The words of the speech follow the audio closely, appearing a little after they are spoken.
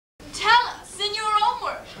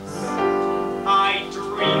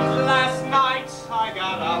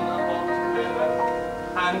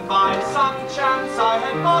some chance I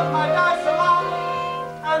had bought my dice along,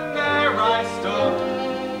 and there I stood,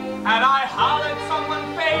 and I hollered someone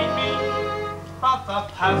paid me, but the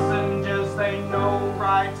passengers, they know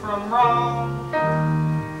right from wrong.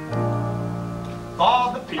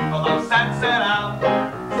 For the people of sense, sit down,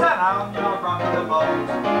 you're rocking the boat.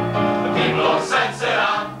 The people of sense, sit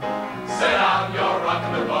down, you're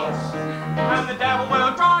rocking the boat. And the devil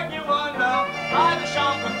will drag you under by the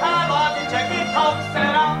sharp and padlock and check it coat. Sit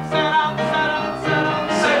down, sit down, sit down, sit down.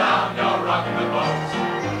 Sit down, you're rocking the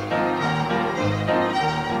boat.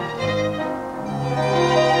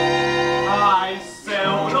 I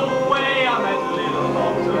sailed away on that little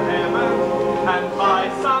boat to heaven, and by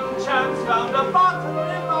some chance found a bottle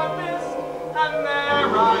in my fist, and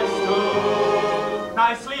there I stood,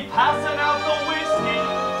 nicely passing out the whiskey,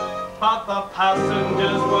 but the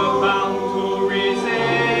passengers were bound to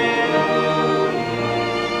resist.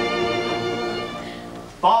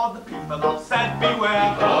 For the people all said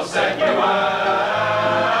beware, People all said beware,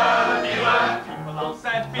 beware. people all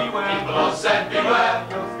said beware, People all said beware.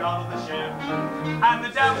 you'll scuttle the ship, and the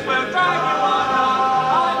devil will drag you under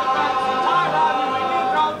by the fence and tie round your wicked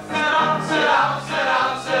throat. Sit down, Sit down, sit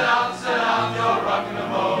down, sit down, sit down, you're rocking the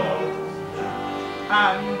boat.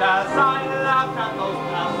 And as I laughed at those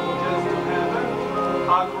passengers to heaven,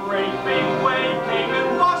 a great big wave came and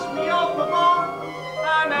washed me overboard.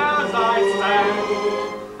 And as I sang,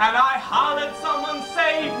 and I hollered, someone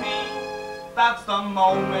save me, that's the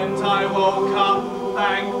moment I woke up,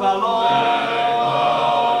 thank the Lord.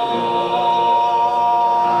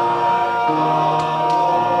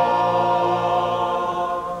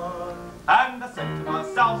 And I said to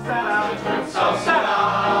myself, sit down, So sit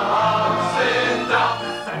down, sit down.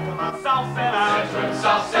 said to myself, sit down,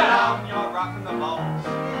 So sit down. you're rocking the boat,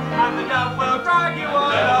 and the devil will drag you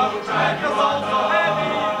under